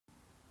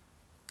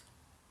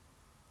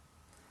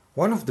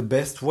One of the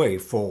best way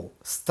for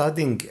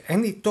studying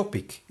any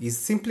topic is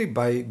simply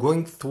by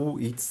going through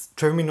its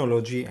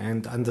terminology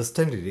and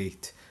understanding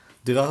it.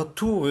 There are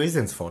two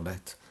reasons for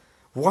that.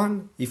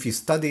 One, if you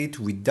study it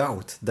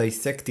without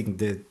dissecting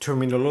the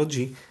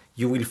terminology,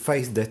 you will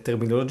face that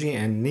terminology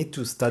and need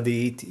to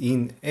study it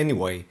in any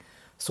way.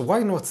 So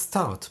why not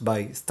start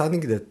by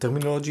studying the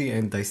terminology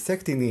and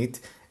dissecting it,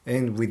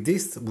 and with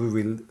this we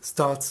will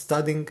start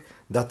studying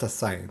data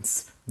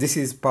science. This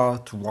is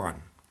part 1.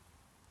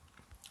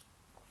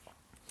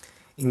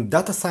 In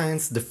data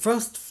science, the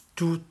first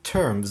two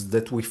terms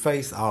that we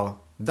face are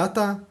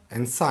data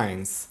and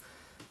science.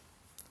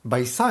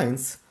 By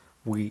science,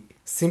 we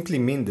simply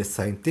mean the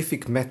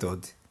scientific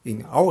method.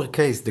 In our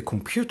case, the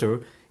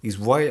computer is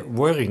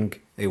wearing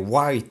a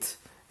white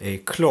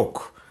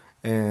clock,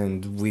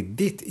 and with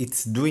it,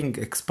 it's doing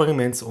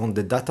experiments on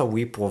the data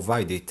we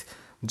provide it.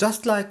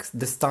 Just like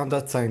the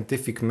standard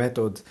scientific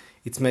method,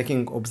 it's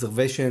making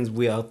observations,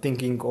 we are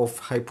thinking of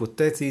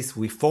hypotheses,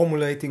 we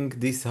formulating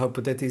this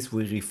hypothesis,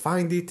 we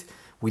refine it,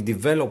 we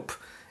develop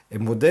a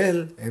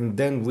model, and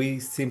then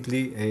we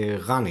simply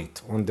run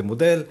it on the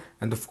model,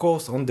 and of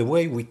course on the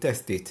way we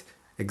test it,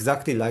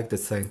 exactly like the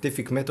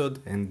scientific method,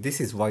 and this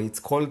is why it's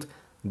called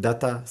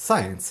data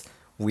science.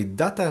 With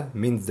data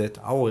means that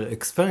our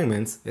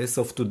experiments as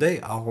of today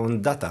are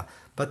on data,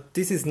 but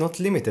this is not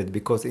limited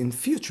because in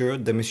future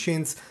the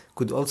machines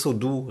could also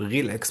do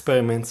real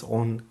experiments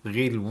on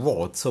real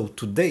world. So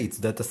today it's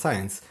data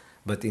science,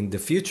 but in the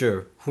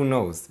future, who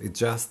knows? It's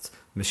just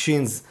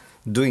machines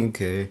doing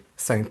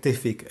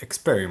scientific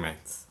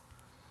experiments.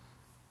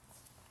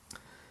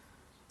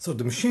 So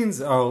the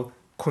machines are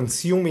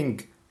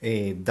consuming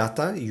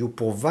data. You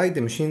provide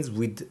the machines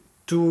with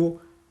two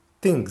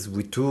things,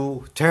 with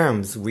two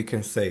terms, we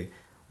can say.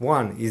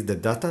 One is the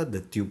data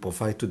that you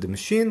provide to the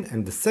machine,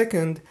 and the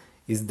second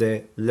is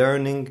the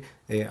learning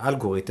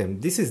algorithm.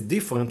 This is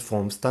different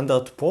from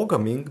standard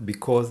programming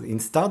because in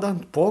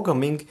standard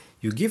programming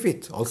you give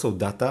it also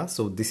data,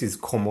 so this is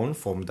common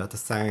from data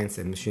science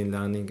and machine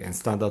learning and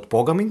standard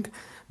programming,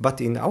 but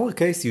in our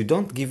case you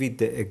don't give it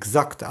the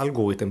exact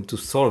algorithm to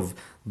solve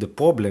the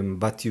problem,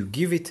 but you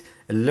give it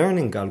a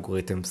learning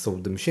algorithm, so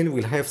the machine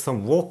will have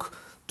some work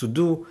to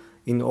do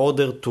in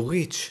order to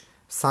reach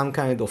some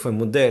kind of a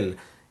model.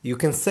 You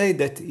can say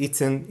that it's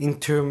an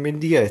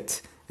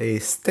intermediate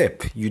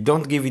step. You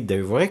don't give it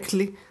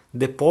directly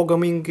the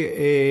programming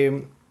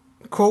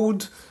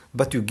code,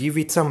 but you give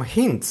it some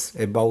hints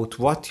about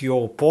what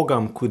your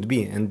program could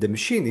be, and the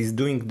machine is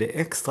doing the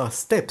extra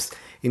steps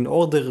in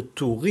order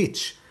to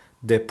reach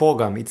the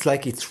program. It's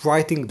like it's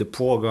writing the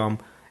program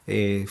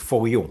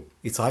for you.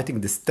 It's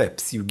writing the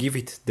steps. You give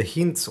it the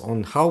hints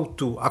on how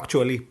to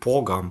actually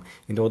program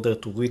in order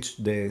to reach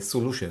the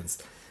solutions.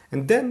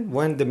 And then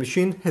when the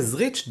machine has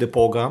reached the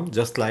program,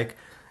 just like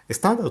a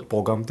standard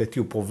program that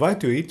you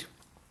provide to it,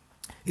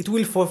 it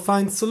will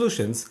find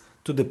solutions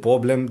to the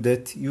problem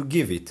that you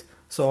give it.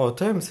 So our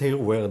terms here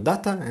were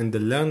data and the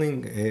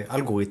learning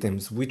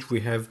algorithms, which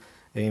we have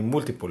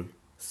multiple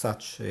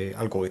such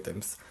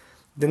algorithms.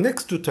 The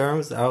next two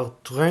terms are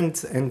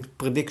trends and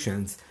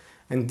predictions.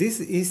 And this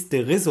is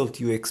the result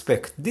you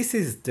expect. This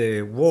is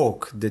the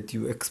work that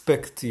you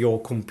expect your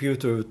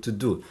computer to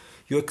do.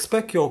 You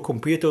expect your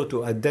computer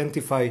to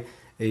identify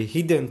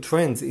hidden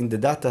trends in the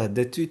data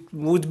that it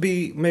would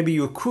be, maybe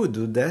you could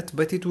do that,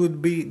 but it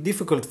would be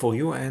difficult for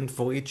you, and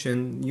for each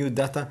new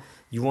data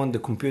you want the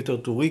computer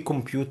to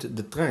recompute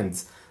the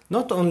trends.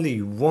 Not only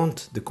you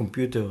want the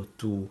computer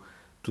to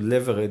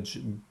leverage,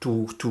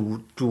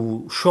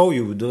 to show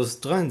you those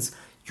trends,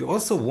 you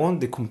also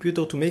want the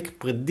computer to make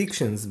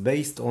predictions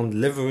based on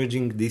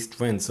leveraging these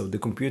trends. So the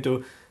computer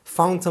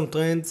found some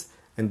trends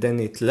and then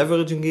it's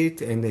leveraging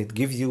it and it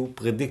gives you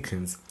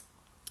predictions.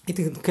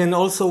 It can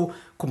also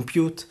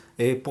compute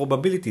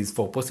probabilities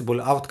for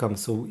possible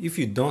outcomes. So if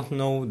you don't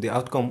know the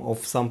outcome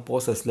of some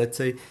process, let's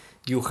say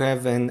you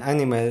have an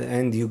animal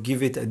and you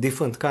give it a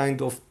different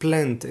kind of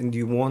plant and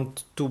you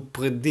want to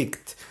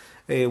predict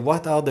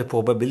what are the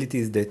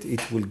probabilities that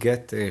it will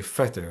get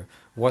fatter,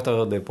 what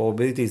are the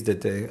probabilities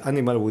that the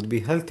animal would be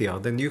healthier,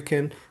 then you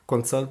can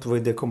consult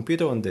with the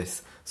computer on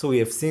this. So we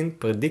have seen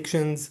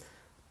predictions,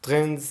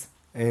 trends,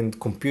 and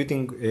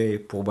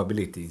computing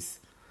probabilities.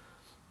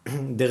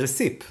 The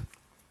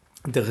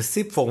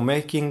recipe for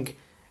making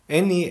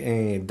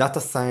any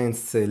data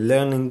science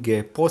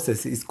learning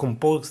process is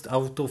composed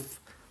out of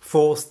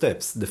 4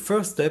 steps. The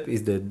first step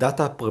is the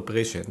data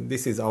preparation.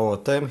 This is our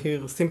term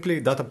here, simply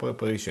data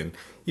preparation.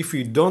 If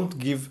you don't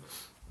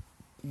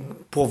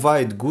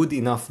provide good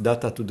enough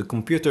data to the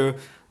computer,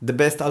 the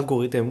best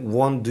algorithm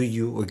won't do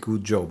you a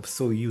good job.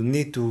 So you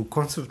need to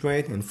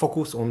concentrate and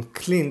focus on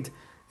cleaned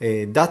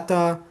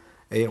data,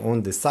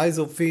 on the size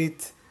of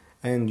it,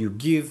 and you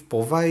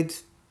provide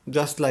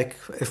just like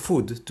a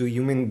food to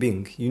human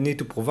being. You need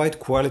to provide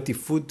quality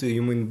food to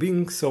human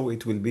beings so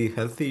it will be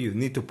healthy. You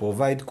need to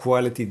provide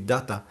quality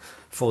data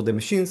for the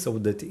machine so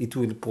that it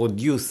will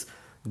produce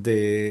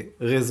the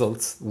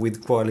results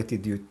with quality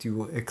that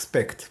you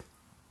expect.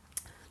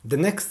 The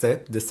next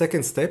step, the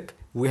second step,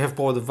 we have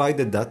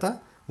provided data,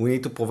 we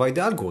need to provide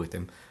the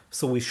algorithm.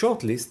 So we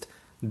shortlist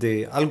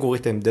the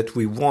algorithm that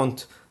we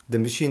want the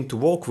machine to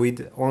work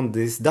with on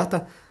this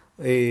data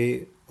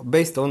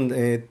based on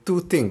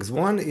two things.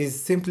 One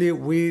is simply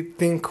we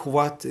think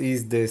what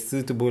is the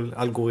suitable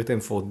algorithm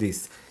for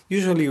this.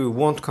 Usually we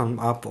won't come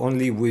up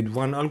only with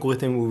one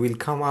algorithm, we will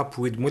come up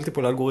with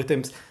multiple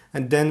algorithms,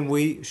 and then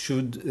we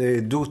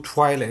should do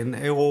trial and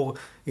error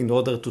in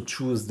order to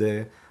choose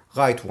the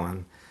right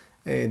one.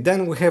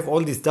 Then we have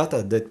all this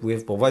data that we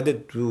have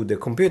provided to the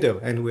computer,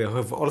 and we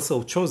have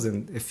also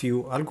chosen a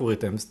few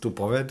algorithms to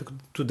provide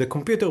to the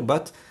computer,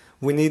 but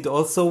we need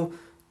also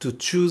to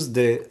choose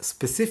the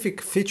specific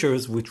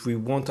features which we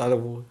want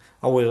our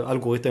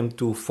algorithm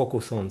to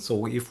focus on.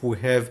 So if we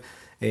have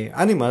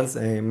animals,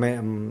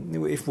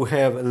 if we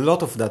have a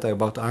lot of data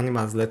about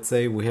animals, let's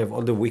say we have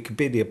all the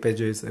Wikipedia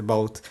pages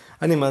about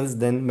animals,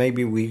 then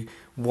maybe we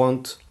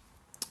want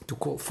to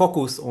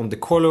focus on the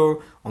color,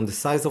 on the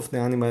size of the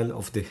animal,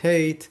 of the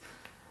height,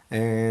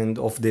 and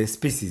of the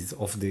species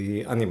of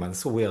the animal.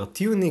 So we are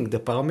tuning the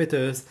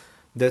parameters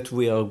that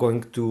we are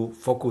going to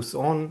focus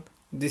on.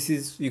 This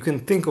is, you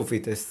can think of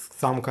it as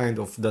some kind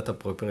of data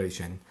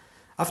preparation.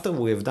 After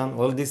we have done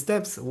all these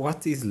steps,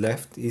 what is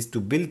left is to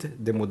build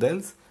the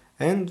models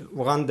and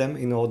run them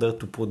in order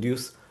to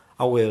produce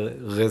our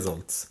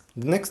results.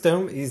 The next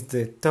term is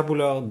the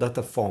tabular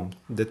data form.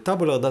 The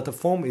tabular data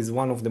form is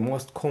one of the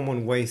most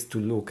common ways to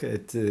look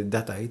at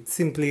data. It's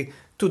simply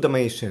two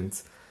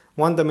dimensions.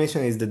 One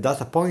dimension is the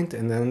data point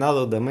and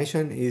another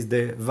dimension is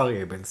the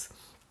variables.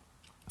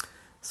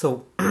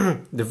 So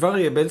the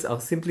variables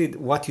are simply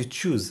what you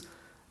choose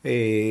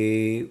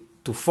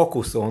to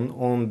focus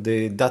on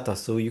the data.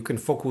 So you can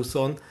focus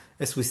on,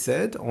 as we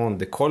said, on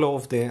the color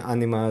of the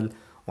animal,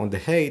 on the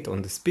height,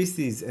 on the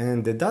species,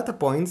 and the data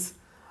points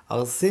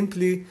are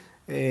simply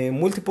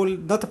multiple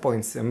data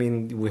points. I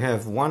mean, we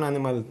have one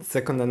animal,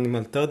 second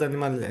animal, third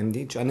animal, and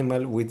each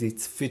animal with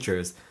its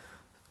features.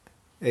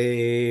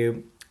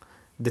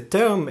 The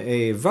term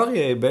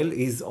variable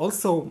is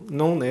also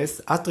known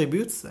as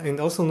attributes and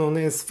also known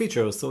as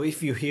features. So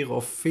if you hear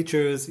of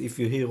features, if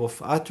you hear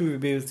of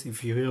attributes,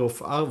 if you hear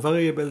of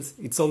variables,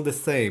 it's all the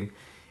same.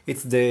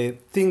 It's the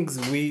things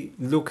we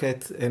look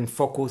at and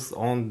focus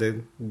on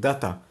the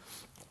data.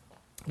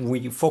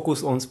 We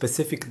focus on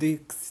specific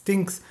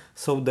things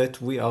so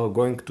that we are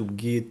going to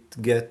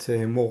get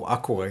more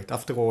accurate.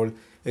 After all,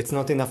 it's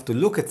not enough to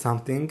look at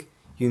something.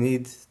 You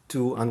need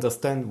to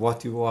understand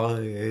what you are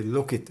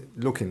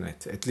looking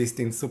at least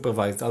in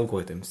supervised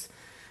algorithms.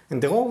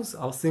 And the rows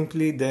are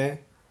simply the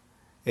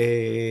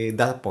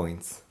data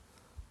points.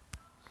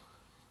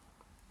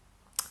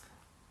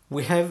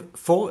 We have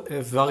four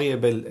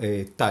variable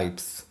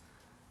types.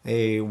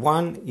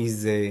 One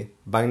is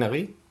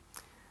binary.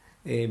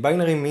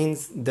 Binary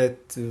means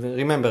that,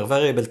 remember,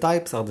 variable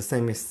types are the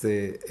same as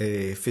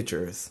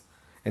features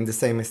and the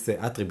same as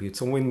attributes.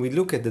 So when we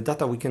look at the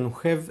data, we can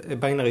have a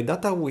binary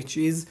data which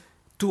is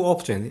two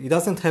options. It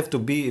doesn't have to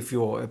be, if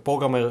you're a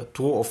programmer,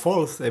 true or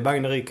false. A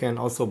binary can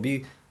also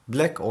be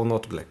black or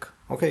not black.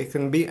 Okay, it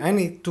can be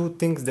any two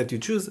things that you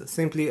choose,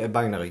 simply a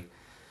binary.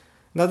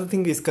 Another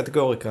thing is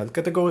categorical.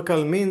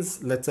 Categorical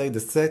means, let's say, the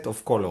set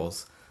of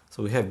colors.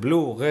 So we have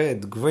blue,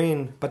 red,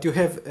 green, but you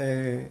have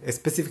a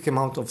specific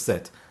amount of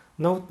set.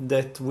 Note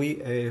that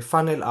we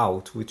funnel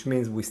out, which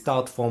means we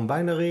start from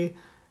binary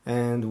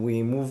and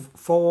we move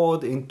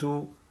forward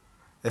into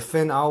a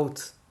fan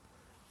out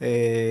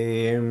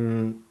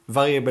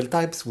variable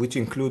types, which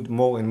include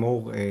more and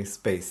more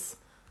space.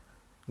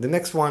 The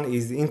next one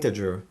is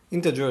integer.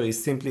 Integer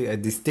is simply a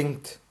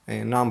distinct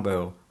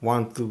number,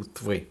 1, 2,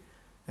 3.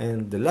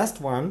 And the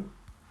last one,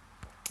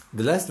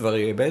 the last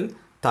variable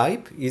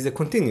type is a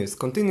continuous.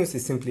 Continuous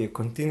is simply a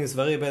continuous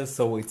variable,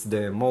 so it's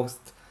the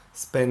most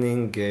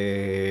spanning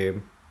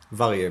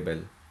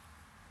variable.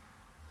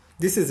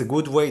 This is a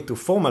good way to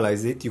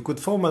formalize it. You could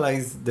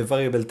formalize the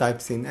variable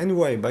types in any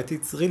way, but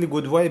it's a really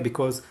good way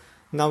because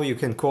now you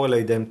can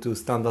correlate them to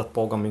standard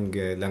programming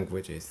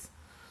languages.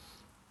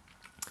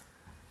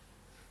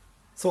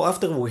 So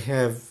after we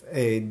have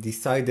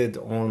decided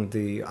on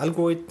the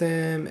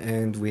algorithm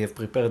and we have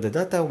prepared the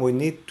data, we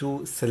need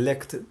to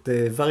select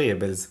the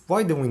variables.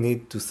 Why do we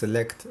need to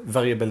select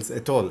variables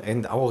at all?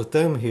 And our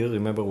term here,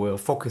 remember we're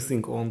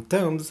focusing on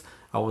terms,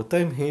 our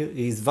term here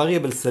is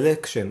variable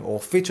selection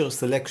or feature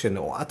selection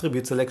or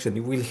attribute selection.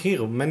 You will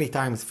hear many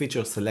times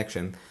feature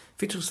selection.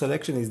 Feature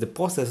selection is the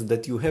process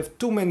that you have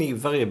too many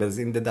variables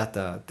in the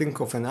data. Think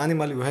of an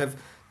animal, you have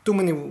too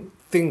many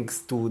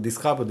things to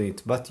describe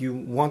it, but you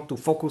want to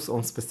focus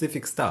on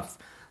specific stuff,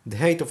 the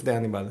height of the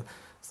animal.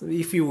 So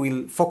if you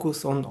will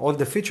focus on all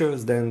the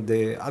features, then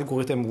the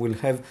algorithm will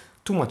have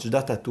too much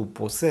data to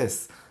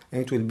process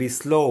and it will be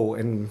slow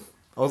and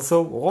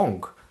also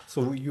wrong.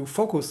 So you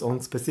focus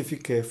on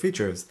specific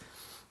features.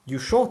 You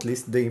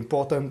shortlist the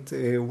important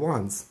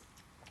ones.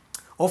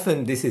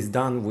 Often this is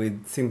done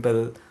with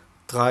simple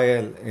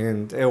trial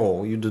and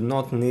error. You do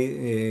not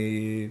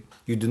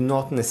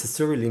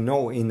necessarily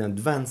know in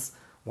advance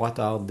what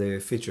are the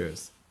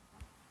features.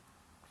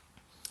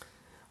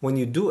 When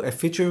you do a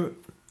feature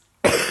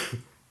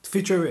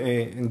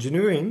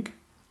engineering,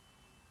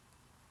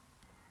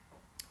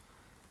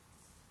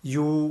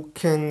 You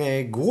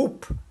can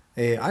group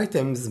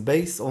items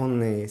based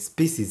on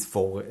species,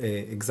 for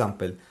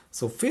example.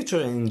 So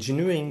feature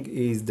engineering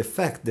is the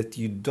fact that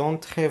you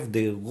don't have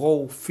the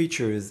raw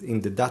features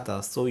in the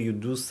data, so you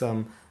do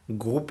some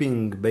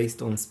grouping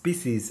based on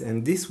species,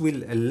 and this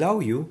will allow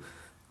you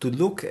to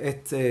look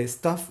at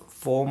stuff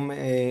from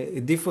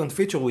a different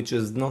feature which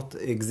does not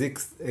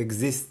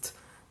exist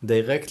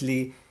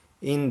directly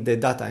in the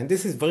data. And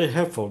this is very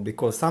helpful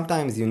because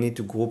sometimes you need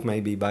to group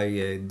maybe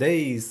by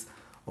days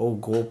or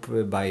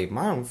group by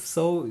month.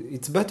 So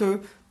it's better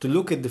to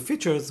look at the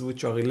features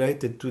which are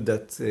related to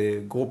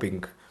that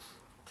grouping.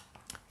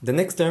 The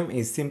next term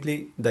is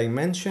simply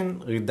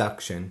dimension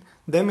reduction.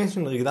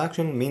 Dimension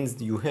reduction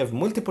means you have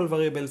multiple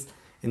variables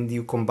and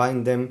you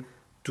combine them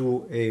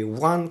to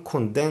one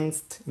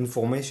condensed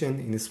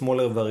information in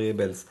smaller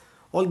variables.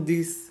 All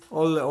these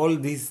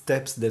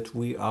steps that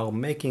we are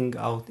making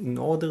out in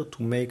order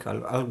to make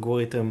our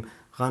algorithm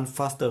run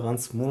faster, run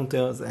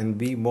smoother, and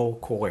be more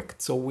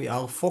correct. So we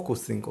are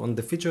focusing on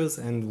the features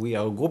and we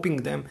are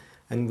grouping them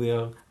and we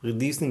are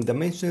reducing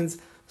dimensions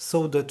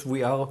so that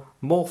we are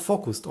more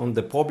focused on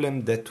the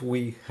problem that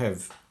we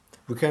have.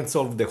 We can't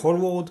solve the whole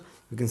world,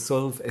 we can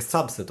solve a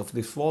subset of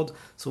this world,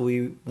 so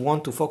we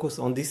want to focus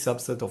on this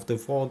subset of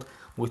the world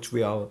which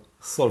we are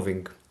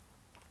solving.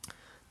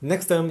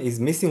 Next term is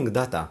missing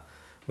data.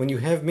 When you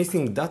have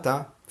missing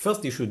data,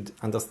 first you should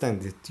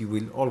understand that you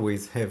will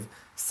always have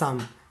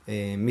some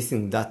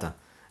missing data.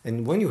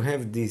 And when you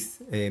have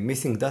this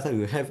missing data,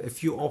 you have a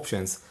few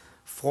options.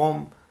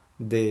 From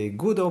the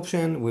good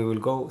option, we will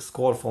go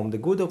scroll from the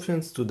good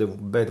options to the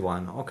bad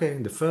one. Okay,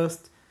 the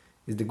first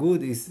is the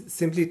good, is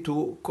simply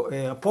to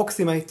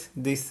approximate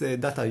this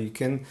data. You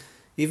can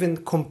even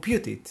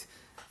compute it.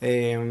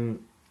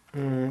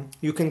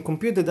 You can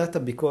compute the data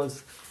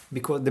because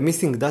the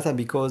missing data,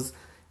 because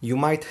you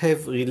might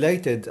have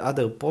related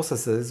other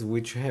processes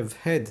which have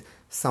had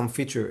some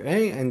feature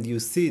A, and you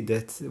see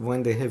that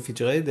when they have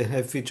feature A, they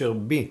have feature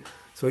B.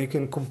 So you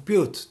can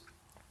compute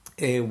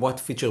what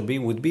feature B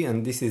would be,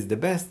 and this is the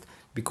best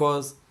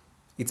because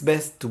it's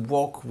best to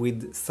work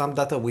with some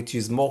data which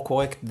is more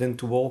correct than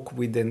to work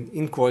with an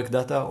incorrect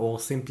data or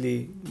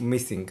simply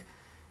missing.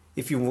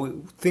 If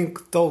you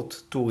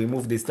thought to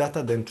remove this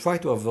data, then try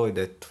to avoid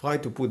it. Try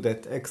to put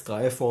that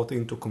extra effort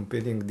into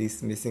computing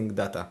this missing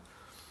data.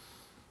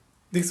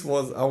 This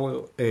was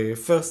our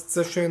first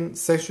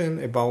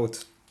session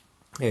about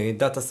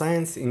data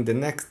science. In the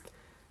next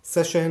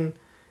session,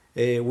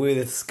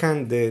 we'll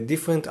scan the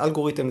different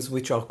algorithms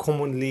which are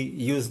commonly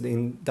used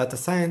in data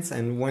science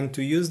and when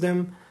to use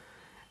them.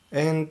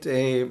 And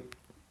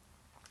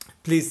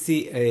please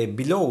see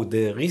below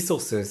the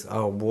resources I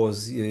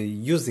was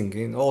using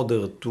in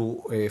order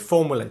to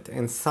formulate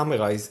and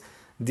summarize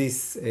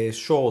these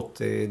short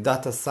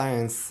data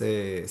science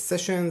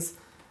sessions.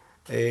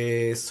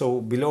 So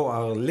below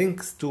are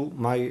links to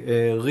my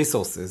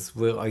resources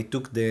where I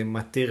took the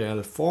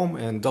material from,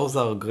 and those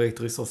are great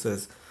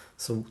resources.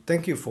 So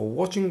thank you for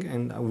watching,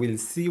 and I will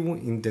see you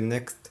in the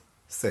next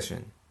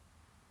session.